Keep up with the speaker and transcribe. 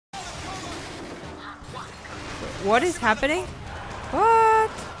What is happening? What?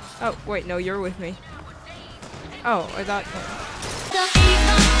 Oh, wait, no, you're with me. Oh, I thought...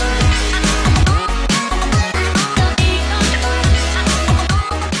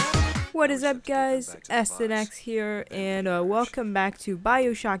 What is up, guys? Astinax here, and welcome back to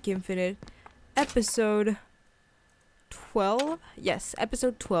Bioshock Infinite, episode 12? Yes,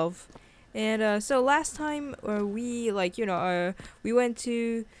 episode 12. And so last time we went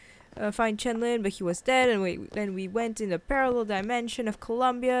to find Chen-Lin, but he was dead, and then we went in the parallel dimension of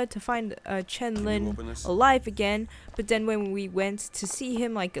Colombia to find Chen-Lin alive again. But then when we went to see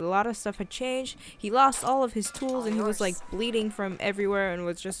him, like, a lot of stuff had changed. He lost all of his tools, and he was like bleeding from everywhere, and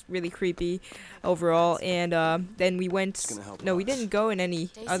was just really creepy overall. And then we went. No, we didn't go in any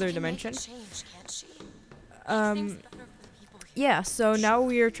other dimension. Yeah, so now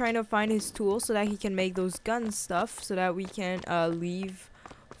we are trying to find his tools so that he can make those gun stuff, so that we can leave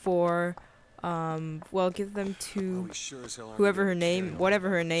for well, give them to whatever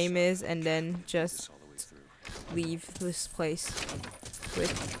her name is, and then just leave this place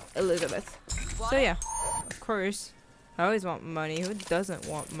with Elizabeth. So yeah, of course, I always want money. Who doesn't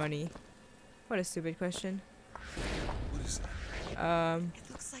want money? What a stupid question. What is that? It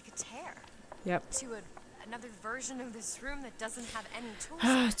looks like a tear. Yep. To another version of this room that doesn't have any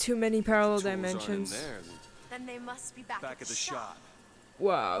tools. Too many parallel dimensions. Then they must be back at the shop.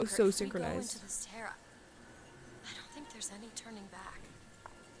 Wow, so If synchronized. we go into this tear, I don't think there's any turning back.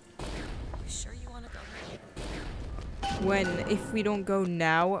 You sure you want to go? When? If we don't go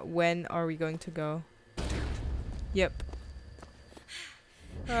now, when are we going to go? Yep.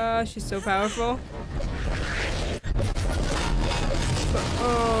 She's so powerful.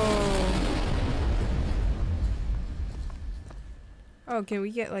 Oh, can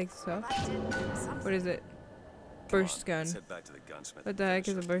we get like stuff? What is it? Burst gun. What the heck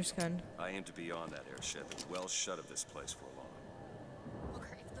is a burst gun? I aim to be on that airship and well shut of this place for long.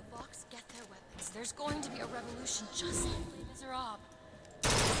 Booker, if the Vox get their weapons, there's going to be a revolution just like Les Miserables.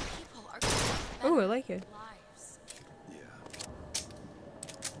 People are going to have Oh, I like it. lives. Yeah.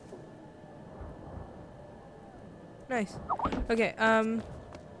 Nice. Okay,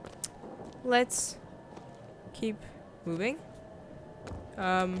 let's keep moving.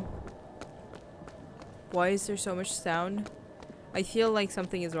 Why is there so much sound? I feel like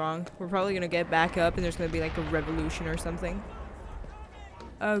something is wrong. We're probably gonna get back up and there's gonna be like a revolution or something.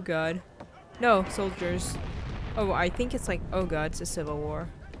 Oh god. No, soldiers. Oh, I think it's like, oh god, it's a civil war.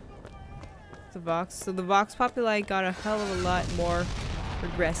 The Vox. So the Vox populi got a hell of a lot more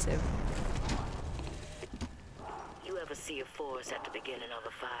progressive. You ever see a forest at the beginning of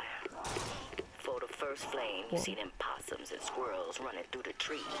a fire? For the first flame, you see them possums and squirrels running through the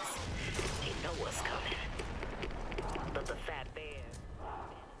trees. They know what's coming. But the fat bear...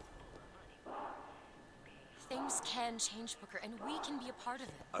 Things can change, Booker, and we can be a part of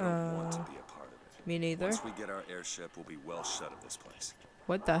it. I don't want to be a part of it. Me neither. Once we get our airship, we'll be well shut of this place.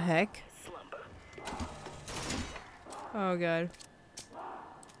 What the heck? Slumber. Oh god.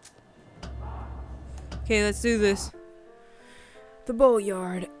 Okay, let's do this. The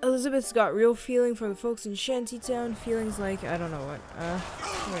Boatyard. Elizabeth's got real feeling for the folks in Shantytown. Feelings like, I don't know what.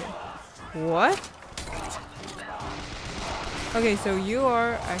 Wait. What? Okay, so you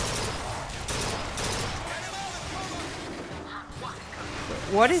are...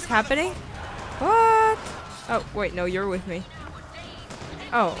 What is happening? What? Oh, wait, no, you're with me.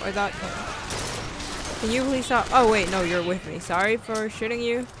 Oh, I thought... Can you please stop? Oh, wait, no, you're with me. Sorry for shooting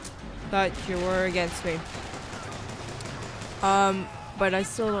you. Thought you were against me. But I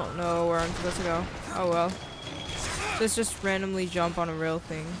still don't know where I'm supposed to go. Oh well. Let's just randomly jump on a real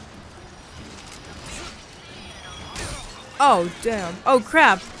thing. Oh, damn. Oh,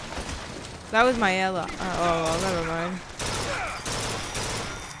 crap. That was my ally. Oh, well, never mind.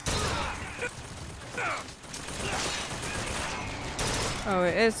 Oh,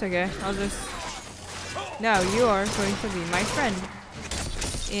 it's okay. I'll just... Now you are going to be my friend.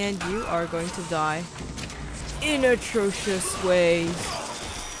 And you are going to die. In atrocious ways.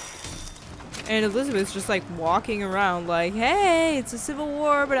 And Elizabeth's just like walking around like, hey, it's a civil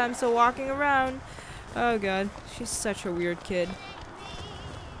war, but I'm still walking around. Oh god, she's such a weird kid.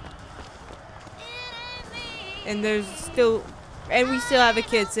 And we still have a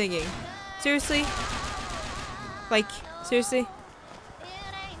kid singing. Seriously? Like, seriously?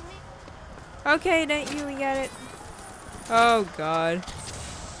 Okay, don't you, we got it. Oh god.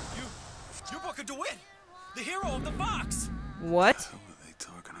 You're Booker DeWitt, the hero of the Vox. What? What are they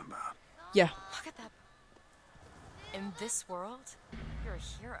talking about? Yeah. Look at that. In this world, you're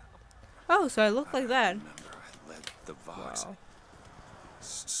a hero. Oh, so I look like that. I remember I led the Vox. Wow.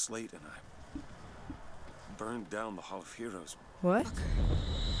 Slate and I. burned down the Hall of Heroes. What? Their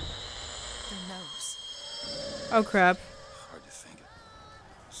nose. Oh crap. Hard to think of.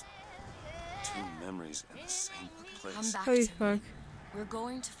 Just two memories in the same Come place. back Holy to fuck. me. We're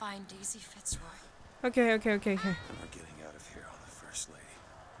going to find Daisy Fitzroy. Okay. And we're getting out of here on the First Lady.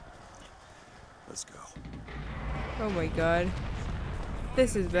 Let's go. Oh my god.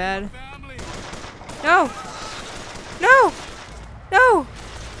 This is bad. No! No! No!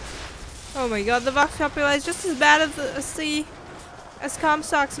 Oh my god, the Vox Populi is just as bad as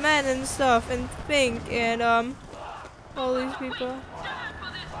Comstock's men and stuff, and Fink, and all these people.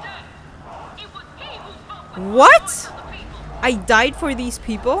 What? I died for these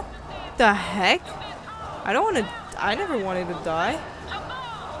people? The heck? I never wanted to die.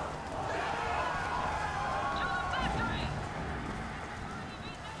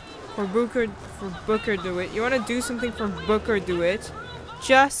 For Booker do it. You wanna do something for Booker do it?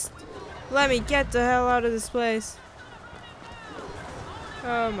 Just let me get the hell out of this place.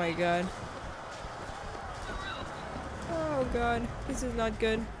 Oh my god. Oh god. This is not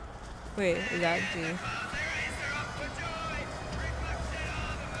good. Wait, is that the...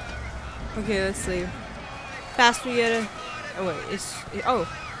 Okay, let's leave. Fast we get a... Oh wait, oh.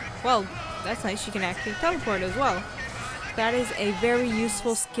 Well, that's nice. She can actually teleport as well. That is a very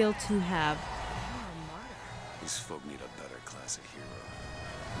useful skill to have. These folk need a better class of hero.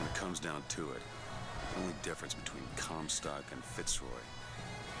 When it comes down to it, the only difference between Comstock and Fitzroy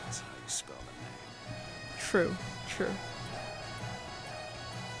is how you spell the name. True, true.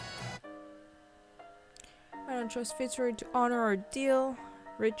 I don't trust Fitzroy to honor our deal.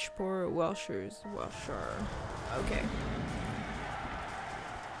 Rich, poor, Welshers. Welshire. Okay.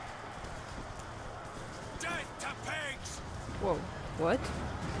 Whoa, what?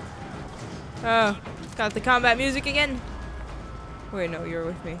 Oh, got the combat music again. Wait, no, you're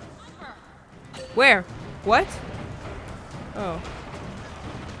with me. Where? What? Oh.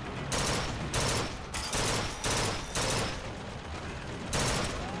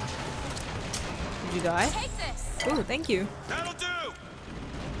 Did you die? Take this. Oh, thank you. That'll do!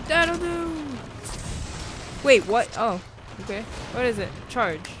 That'll do. Wait, what? Oh, okay. What is it?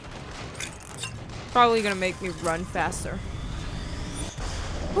 Charge. Probably gonna make me run faster.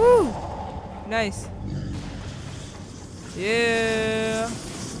 Woo! Nice. Yeah.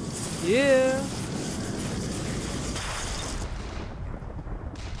 Yeah.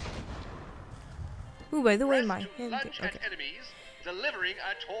 Ooh, by the way, my hand. Lunge Okay. at enemies, delivering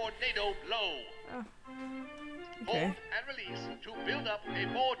a tornado blow. Oh. Hold Okay. and release to build up a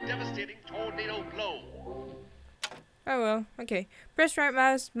more devastating tornado blow. Oh well. Okay. Press right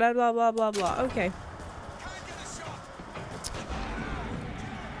mouse. Blah blah blah blah blah. Okay.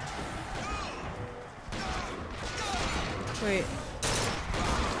 Wait.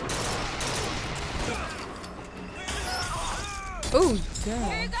 Oh,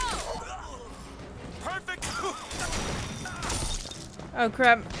 damn. Perfect! Oh,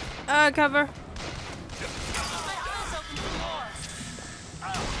 crap. Cover.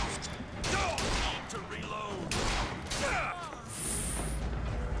 To reload!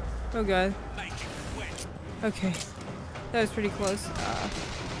 Oh, God. Make it quick! Okay. That was pretty close.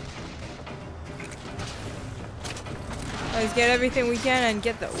 Let's get everything we can and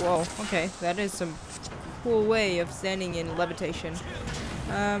get the... Whoa, okay. That is some cool way of standing in levitation.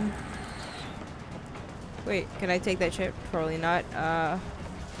 Wait, can I take that chip? Probably not. I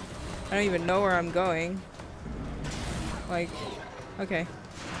don't even know where I'm going. Like, okay.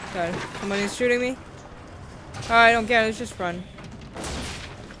 Got it. Someone is shooting me? Oh, I don't care. Let's just run.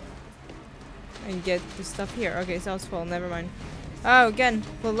 And get the stuff here. Okay, sounds full. Never mind. Oh, again.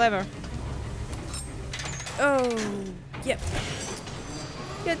 The lever. Oh, yep.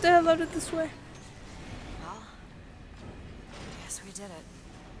 Get the hell out of this way. Well, yes, we did it.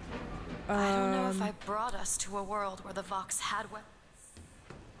 I don't know if I brought us to a world where the Vox had weapons.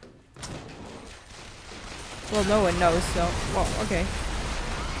 Well, no one knows, so... Well, okay.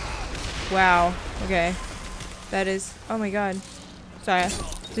 Wow. Okay. That is... Oh my god. Sorry.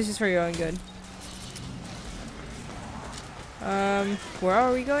 This is for your own good. Where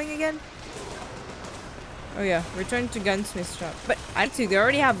are we going again? Oh yeah, return to gunsmith's shop. But actually, they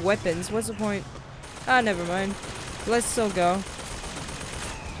already have weapons. What's the point? Ah, never mind. Let's still go.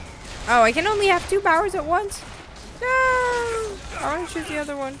 Oh, I can only have 2 powers at once? No! I want to shoot the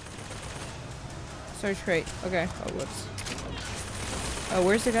other one. Search crate. Okay. Oh, whoops. Oh,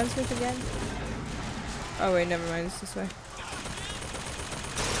 where's the gunsmith again? Oh, wait, never mind. It's this way.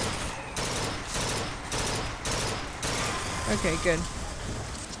 Okay, good.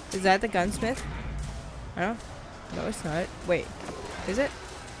 Is that the gunsmith? I don't... No, it's not. Wait. Is it?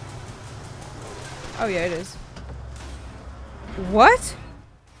 Oh yeah, it is. What?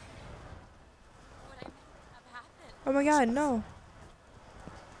 Oh my god, no.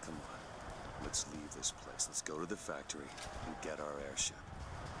 Come on. Let's leave this place. Let's go to the factory and get our airship.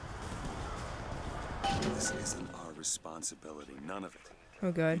 This isn't our responsibility. None of it. Oh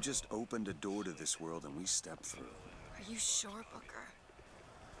You god. just opened a door to this world and we stepped through. Are you sure, Booker?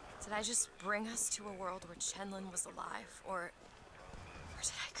 Did I just bring us to a world where Chenlin was alive, or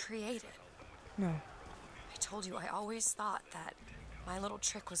did I create it? No. I told you I always thought that my little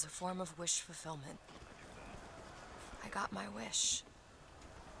trick was a form of wish fulfillment. I got my wish.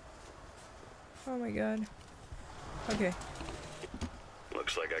 Oh my god. Okay.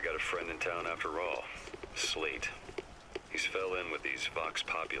 Looks like I got a friend in town after all. Slate. He's fell in with these Vox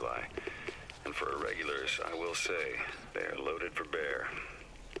Populi. And for irregulars, I will say, they're loaded for bear.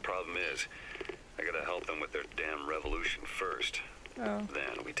 Problem is, I gotta help them with their damn revolution first. Oh.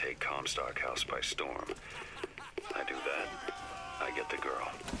 Then we take Comstock House by storm. I do that, I get the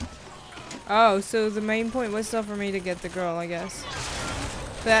girl. Oh, so the main point was still for me to get the girl, I guess.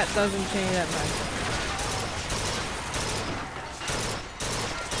 That doesn't change that much.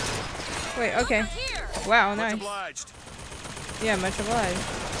 Wait, okay. Wow, nice. Much obliged. Yeah, much obliged.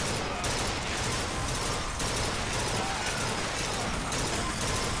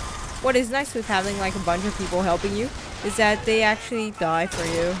 What is nice with having like a bunch of people helping you is that they actually die for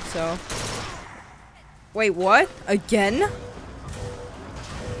you, so. Wait, what? Again?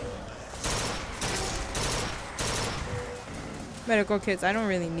 Medical kits. I don't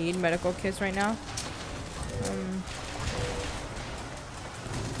really need medical kits right now.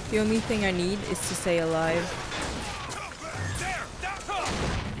 The only thing I need is to stay alive.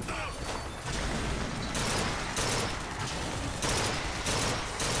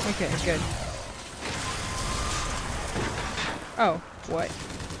 Okay, good. Oh, what?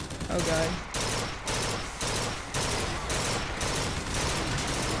 Oh god.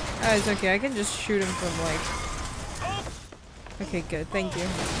 Oh, it's okay. I can just shoot him from like... Okay, good. Thank you.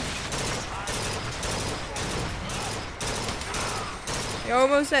 You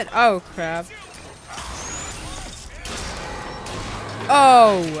almost said... Oh, crap.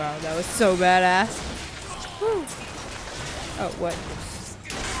 Oh, wow. That was so badass. Whew. Oh, what?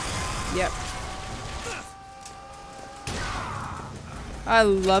 Yep. I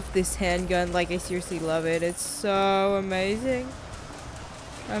love this handgun. Like, I seriously love it. It's so amazing.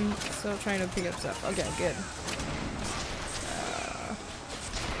 I'm still trying to pick up stuff. Okay, good.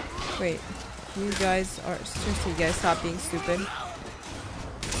 Wait. You guys are... Seriously, you guys stop being stupid.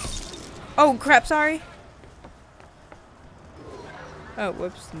 Oh, crap, sorry. Oh,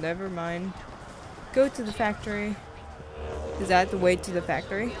 whoops. Never mind. Go to the factory. Is that the way to the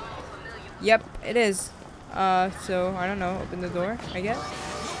factory? Yep, it is. So, I don't know. Open the door, I guess.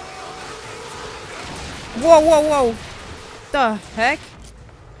 Whoa, whoa, whoa! The heck?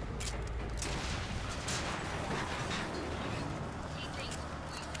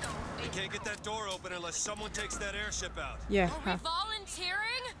 We can't get that door open unless someone takes that airship out. Yeah. Are we volunteering?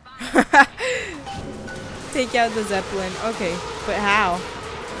 Take out the Zeppelin. Okay, but how?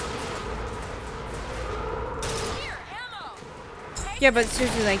 Here, ammo. Yeah, but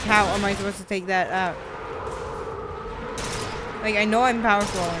seriously, like, how am I supposed to take that out? Like, I know I'm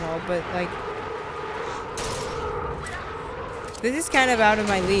powerful and all, but, like... This is kind of out of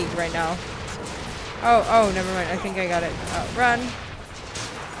my league right now. Oh, never mind. I think I got it. Run.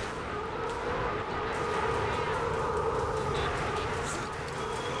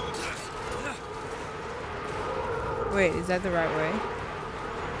 Wait, is that the right way?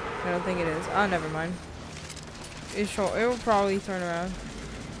 I don't think it is. Oh, never mind. It will probably turn around.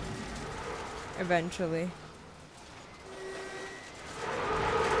 Eventually.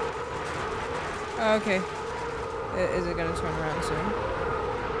 Oh, okay. Is it gonna turn around soon?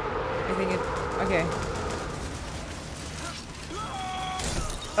 I think it... Okay.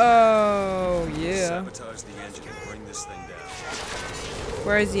 Oh, yeah. Sabotage the engine and bring this thing down.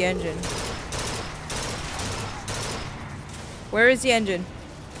 Where is the engine? Where is the engine?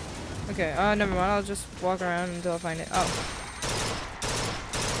 Okay, never mind. I'll just walk around until I find it. Oh.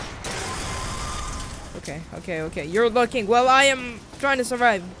 Okay. You're looking. Well, I am trying to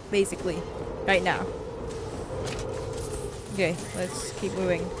survive, basically. Right now. Okay, let's keep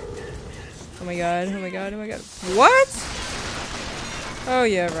moving. Oh my god. What? Oh,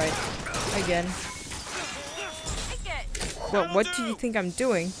 yeah, right. Again. Well, what do you think I'm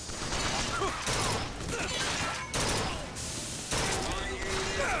doing?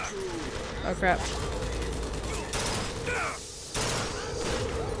 Oh crap.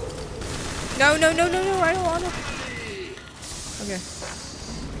 No, I don't want to. Okay.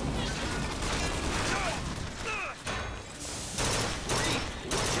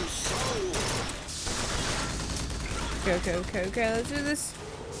 Okay, let's do this.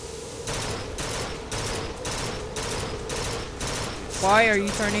 Why are you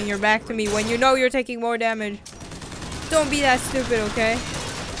turning your back to me when you know you're taking more damage? Don't be that stupid, okay?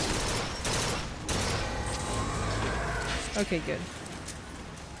 Okay, good.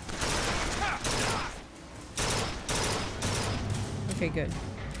 Okay, good.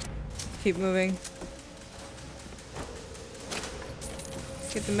 Keep moving.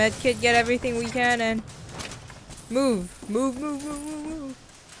 Get the med kit, get everything we can, and move.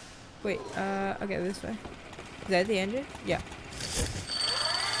 Wait, okay, this way. Is that the engine? Yeah.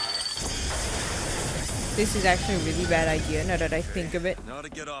 This is actually a really bad idea now that I think of it. Now to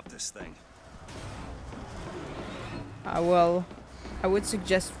get off this thing. Well, I would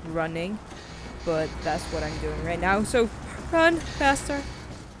suggest running, but that's what I'm doing right now. So, run faster.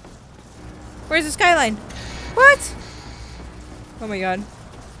 Where's the skyline? What? Oh my god.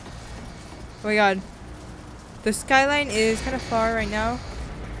 Oh my god. The skyline is kind of far right now.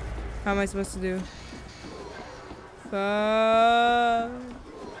 How am I supposed to do?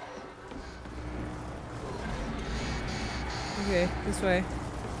 Okay, this way.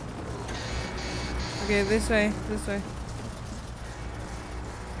 Okay, this way.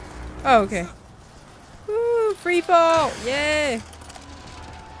 Oh, okay. Woo! Free fall! Yay!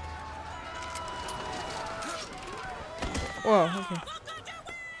 Whoa, okay.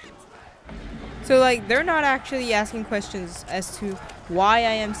 So, like, they're not actually asking questions as to why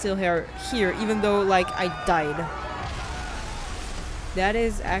I am still here, even though, like, I died. That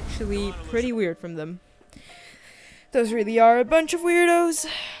is actually pretty weird from them. Those really are a bunch of weirdos.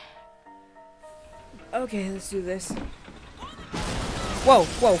 Okay, let's do this. Whoa,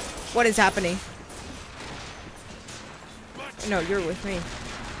 what is happening? No, you're with me.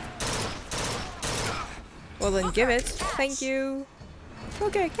 Well then, give it. Thank you.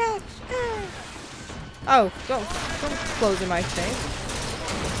 Okay, catch. Oh, don't close in my face.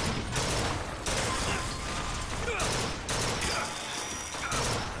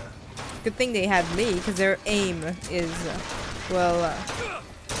 Good thing they have me, because their aim is,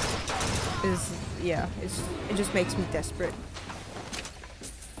 it just makes me desperate.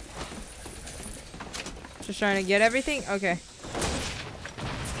 Just trying to get everything? Okay.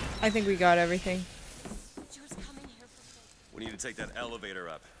 I think we got everything. We need to take that elevator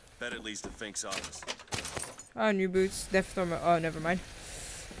up. Bet it leads to Fink's office. Oh, new boots. Def thermal. Oh, never mind.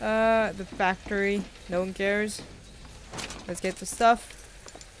 The factory. No one cares. Let's get the stuff.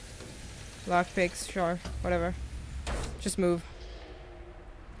 Lockpicks, sure. Whatever. Just move.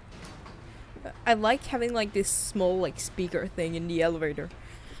 I like having like this small like speaker thing in the elevator.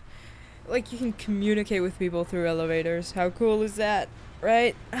 Like you can communicate with people through elevators. How cool is that?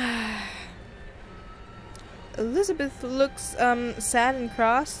 Right? Elizabeth looks sad and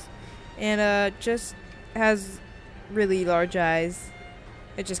cross and just has really large eyes.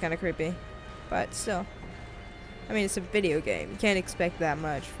 It's just kind of creepy, but still. I mean, it's a video game. You can't expect that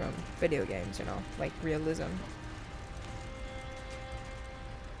much from video games, you know, like realism.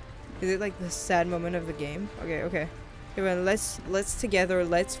 Is it like the sad moment of the game? Okay. Everyone, let's together,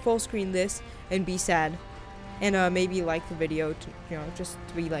 let's full screen this and be sad. And maybe like the video to, you know, just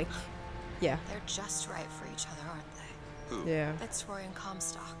to be like, yeah. They're just right for each other, aren't they? Who? Yeah. Fitzroy and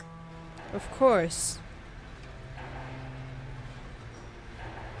Comstock. Of course.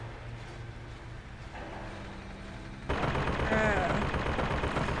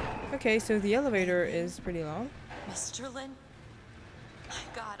 Okay, so the elevator is pretty long. Mr. Lin? My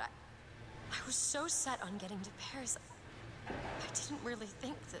God, I was so set on getting to Paris. I didn't really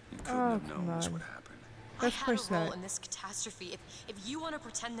think that. You couldn't have known this would happen. Of course I had a role not. in this catastrophe. If you want to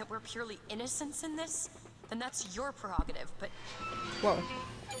pretend that we're purely innocents in this, then that's your prerogative. But Whoa.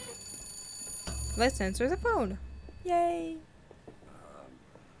 Let's answer the phone. Yay.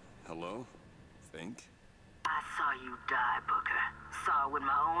 Hello? Fink? I saw you die, Booker. Saw it with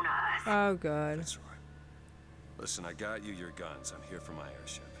my own eyes. Oh god. That's right. Listen, I got you your guns. I'm here for my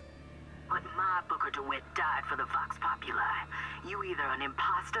airship. But my Booker DeWitt died for the Vox Populi. You either an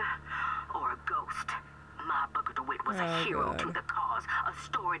imposter or a ghost. My Booker DeWitt was a hero to the cause, a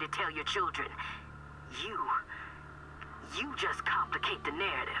story to tell your children. You just complicate the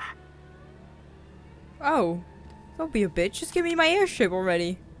narrative. Oh. Don't be a bitch. Just give me my airship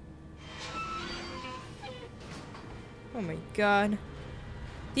already. Oh my god.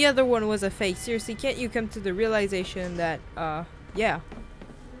 The other one was a fake. Seriously, can't you come to the realization that, yeah.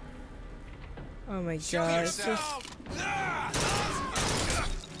 Oh my god. It's just...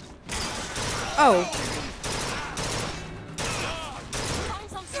 Oh.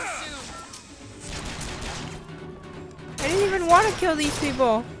 I didn't even want to kill these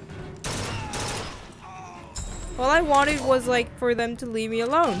people. All I wanted was like for them to leave me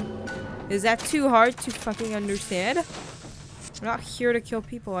alone. Is that too hard to fucking understand? I'm not here to kill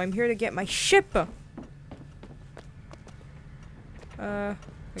people. I'm here to get my ship.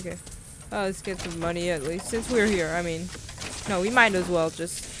 Okay. Oh, let's get some money at least since we're here. I mean, no, we might as well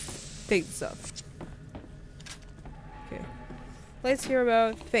just take this up. Okay. Let's hear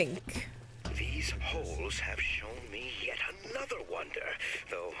about Fink. These holes have shown me yet another wonder,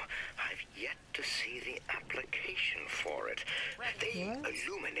 though I've yet to see the application for it. They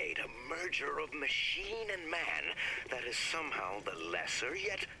illuminate a merger of machine and man that is somehow the lesser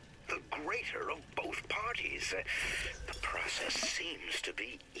yet the greater of both parties. The process seems to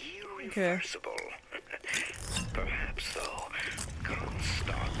be irreversible. Perhaps, though,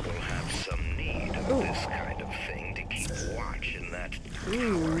 Comstock will have some need of this kind of thing to keep watch in that.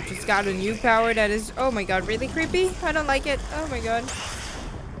 Ooh, just got a new power that is, oh my god, really creepy. I don't like it. Oh my god.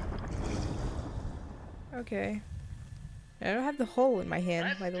 Okay. I don't have the hole in my hand,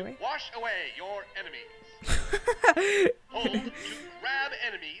 Press by the to way. wash away your enemies. Hold to grab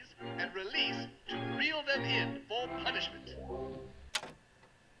enemies and release to reel them in for punishment.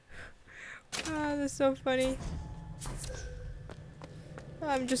 Ah, that's so funny.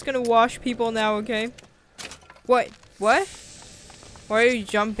 I'm just gonna wash people now, okay? What? What? Why are you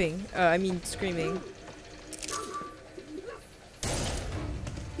jumping? I mean screaming.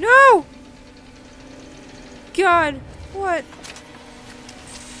 No! God, what?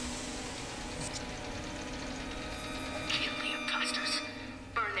 Kill the imposters.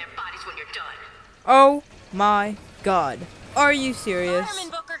 Burn their bodies when you're done. Oh my god. Are you serious?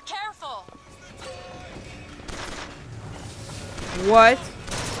 Fireman Booker, careful! What?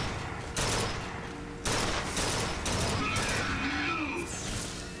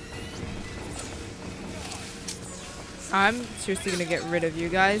 I'm seriously gonna get rid of you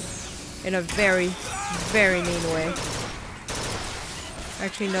guys in a very, very mean way.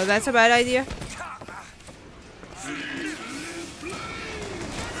 Actually, no, that's a bad idea.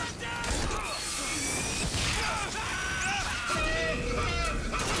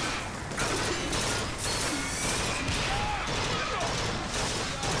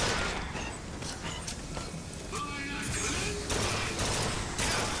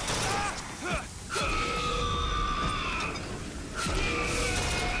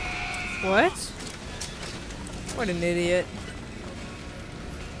 What? What an idiot.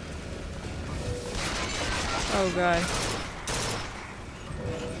 Oh god.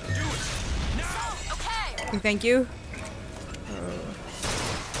 Okay, thank you.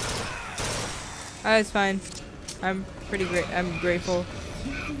 Oh, it's fine. I'm grateful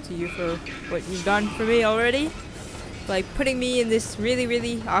to you for what you've done for me already. Like putting me in this really,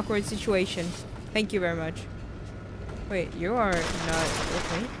 really awkward situation. Thank you very much. Wait, you are not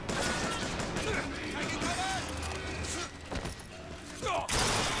with me?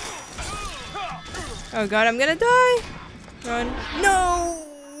 Oh god, I'm gonna die! Run. No!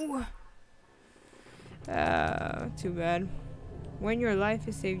 Too bad. When your life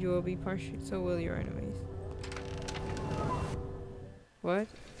is saved, you will be partial, so will your enemies. What?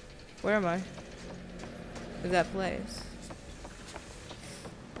 Where am I? Is that place?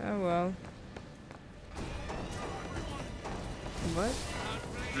 Oh well. What?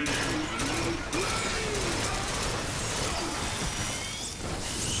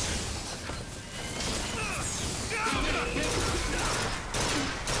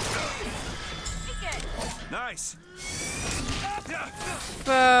 Nice.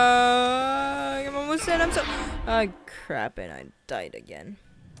 Fuck, I'm almost dead. I'm so. Oh crap, and I died again.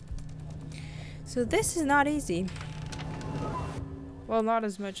 So this is not easy. Well, not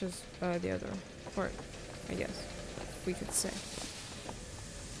as much as the other part, I guess we could say.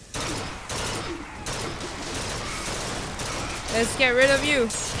 Let's get rid of you.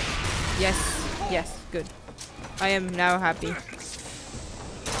 Yes, yes, good. I am now happy.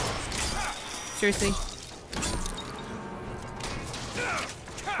 Seriously.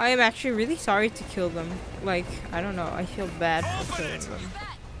 I am actually really sorry to kill them. Like, I don't know, I feel bad for killing them.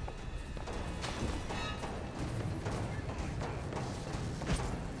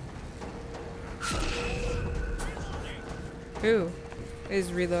 Who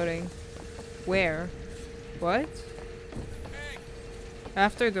is reloading? Where? What?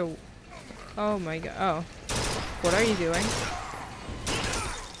 After the... Oh my god. Oh. What are you doing?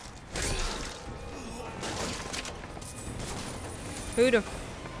 Who the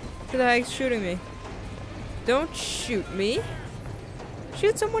heck's shooting me? Don't shoot me.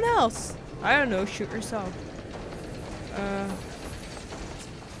 Shoot someone else. I don't know, shoot yourself.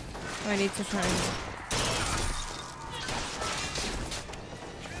 I need to try and...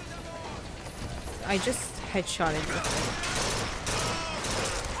 I just headshot into it.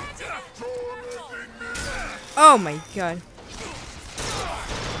 Oh my god.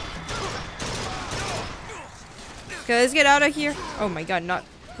 Okay, let's get out of here. Oh my god, not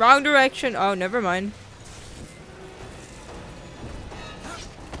wrong direction. Oh, never mind.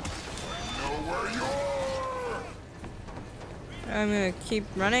 I'm gonna keep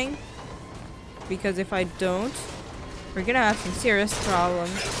running because if I don't, we're gonna have some serious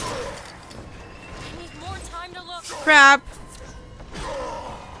problems. I need more time to look. Crap!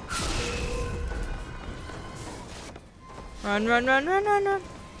 Run, run, run, run, run, run.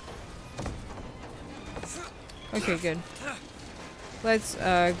 Okay, good. Let's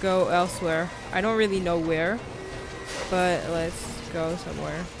go elsewhere. I don't really know where, but let's go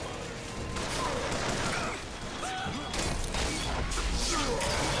somewhere.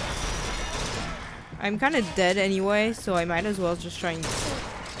 I'm kind of dead anyway, so I might as well just try and...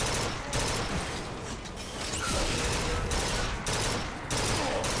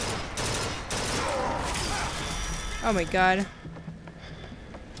 Oh my god.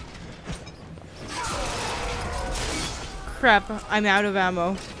 Crap, I'm out of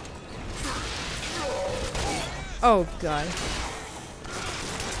ammo. Oh god.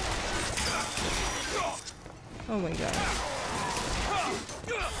 Oh my god.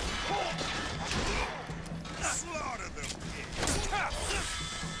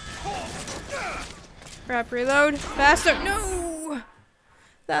 Crap, reload. Faster! No!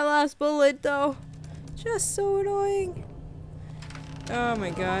 That last bullet though. Just so annoying. Oh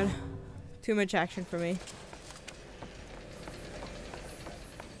my god. Too much action for me.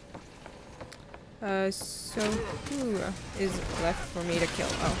 So who is left for me to kill?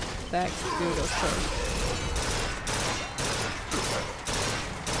 Oh, that dude of course.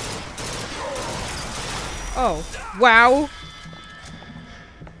 Oh, wow.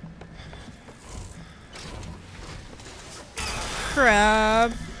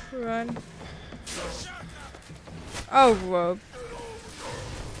 Crap. Run. Oh, whoa.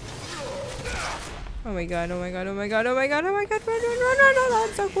 Oh my god, oh my god, oh my god, oh my god, oh my god, run, run, run, run, run,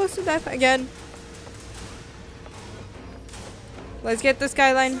 I'm so close to death again. Let's get the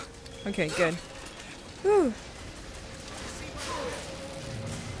skyline. Okay, good. Whew.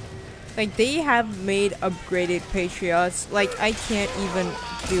 Like, they have made upgraded Patriots. Like, I can't even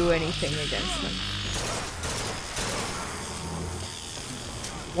do anything against them.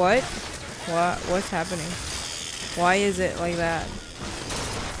 What? What's happening? Why is it like that?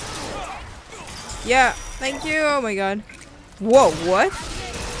 Yeah, thank you. Oh my god. Whoa, what?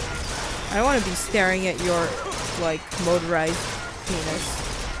 I don't want to be staring at your, like, motorized penis.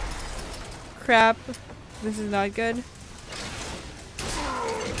 Crap. This is not good.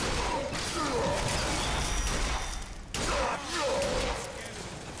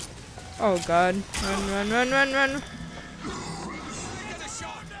 Oh god. Run, run, run, run, run.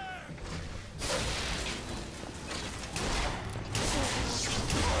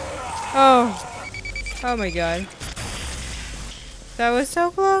 Oh. Oh my god. That was so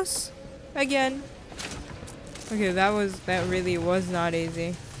close. Again. Okay, that really was not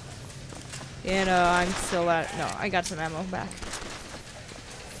easy. And I'm still at, no, I got some ammo back.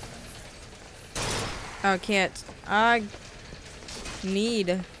 I can't. I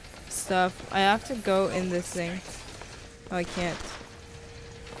need stuff. I have to go in this thing. Oh, I can't.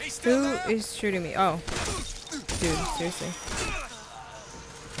 Who is shooting me? Oh. Dude, seriously.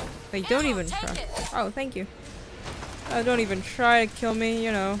 Like, don't even try. Oh, thank you. Don't even try to kill me,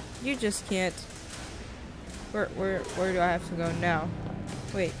 you know. You just can't. Where do I have to go now?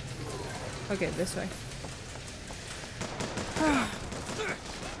 Wait. Okay, this way.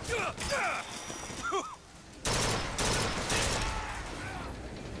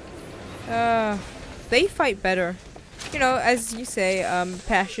 They fight better. You know, as you say,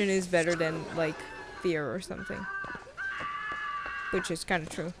 passion is better than, like, fear or something. Which is kind of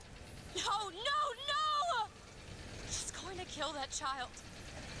true. No, no, no! She's going to kill that child.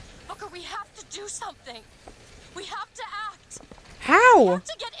 Booker, we have to do something. We have to act. How? We have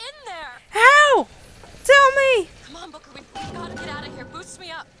to get in there. How? Tell me! Come on, Booker, we've got to get out of here. Boost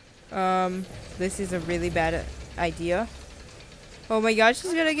me up. This is a really bad idea. Oh my god,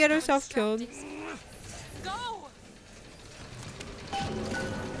 she's gonna get herself killed. Go!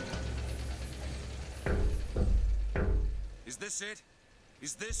 Is this it?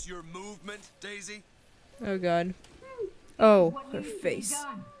 Is this your movement, Daisy? Oh god. Oh, her face.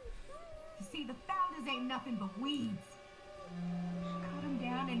 You see, the founders ain't nothing but weeds. Cut them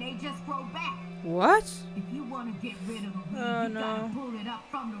down and they just grow back. What? If you want to get rid of the weed, Oh, you no. gotta pull it up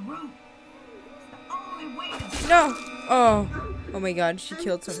from the root. It's the only way to No! Oh. Oh my god, she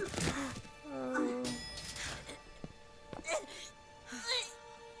killed him.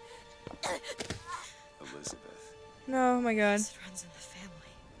 No, oh my god. It runs in the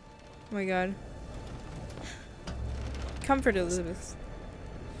family. Oh my god. Comfort Elizabeth.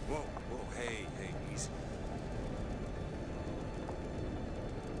 Whoa, whoa, hey, easy.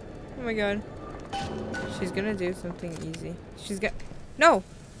 Oh my god. She's gonna do something easy. She's got. No!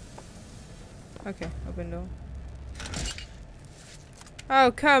 Okay, open door.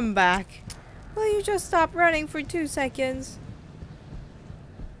 Oh, come back. Will you just stop running for 2 seconds?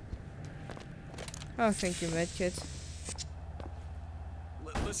 Oh, thank you, medkit.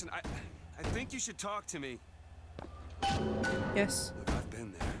 Listen, I think you should talk to me. Yes. Look, I've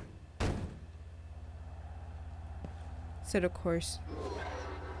been there. Said of course.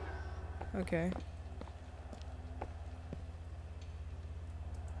 Okay.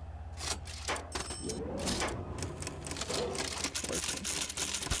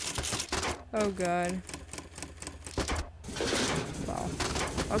 Oh god. Wow.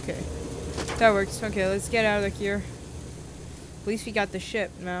 Okay. That works. Okay, let's get out of here. At least we got the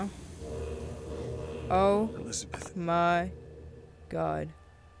ship now. Oh Elizabeth. my god.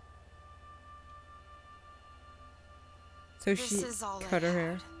 So she cut her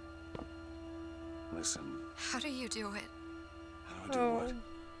hair. Listen. How do you do it? How do I do what?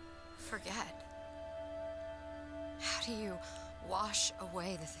 Forget. How do you wash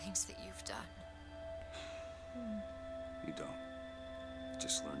away the things that you've done? You don't.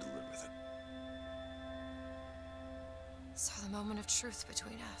 Just learn to live with it. So the moment of truth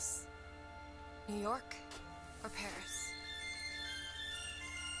between us. New York or Paris?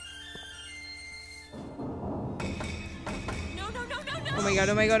 No, no, no, no, no! Oh my god,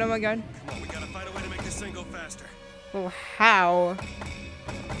 oh my god, oh my god. Come on, we gotta find a way to make this thing go faster. Well, how?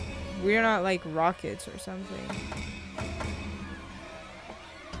 We're not like rockets or something.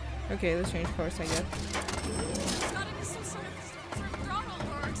 Okay, let's change course, I guess. There's gotta be some sort of throttle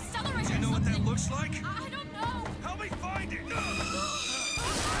or accelerator. Do you know what that looks like? I don't know. Help me find it!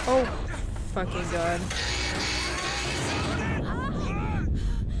 Oh, fucking god.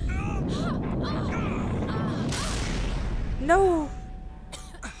 No!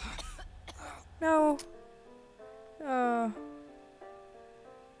 No!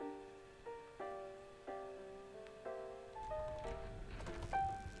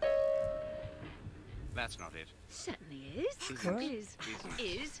 That's not it. Certainly is. What?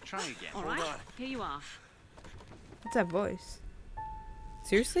 Is. Try again. All right, here you are. What's that voice?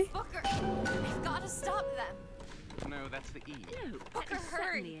 Seriously? Booker, we've got to stop them. No, that's the E. No, Booker, that is hurry.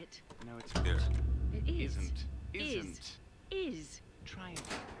 certainly it. No, it's not. Here. It is. Isn't. Is. Try again.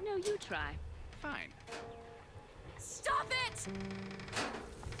 No, you try. Fine. Stop it!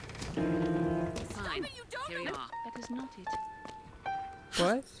 Fine. it, you don't Here you know- are. That is not it.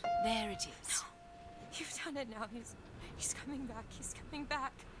 What? There it is. You've done it now. He's coming back. He's coming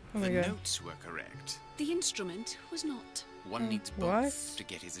back. Oh my The god. notes were correct. The instrument was not. One needs both what? to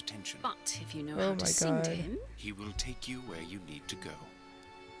get his attention. But if you know Oh how my to sing to God. him, He will take you where you need to go.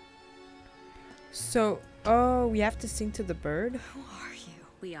 So, oh, we have to sing to the bird? Who are you?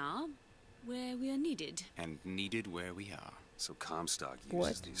 we are where we are needed. And needed where we are. So Comstock uses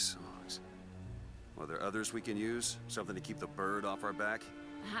What? these songs. Are there others we can use? Something to keep the bird off our back?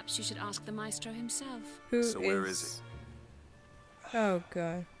 Perhaps you should ask the maestro himself. Who So where is Oh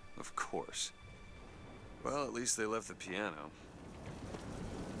god. Of course. Well, at least they left the piano.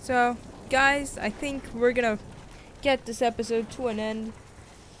 So, guys, I think we're gonna get this episode to an end.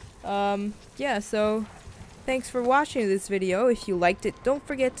 Yeah, so thanks for watching this video. If you liked it, don't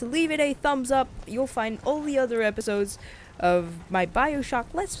forget to leave it a thumbs up. You'll find all the other episodes of my Bioshock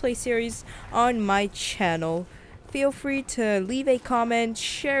Let's Play series on my channel. Feel free to leave a comment,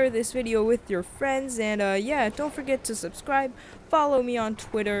 share this video with your friends, and yeah, don't forget to subscribe, follow me on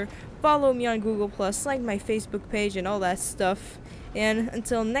Twitter, follow me on Google+, like my Facebook page and all that stuff. And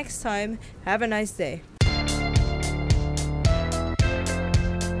until next time, have a nice day.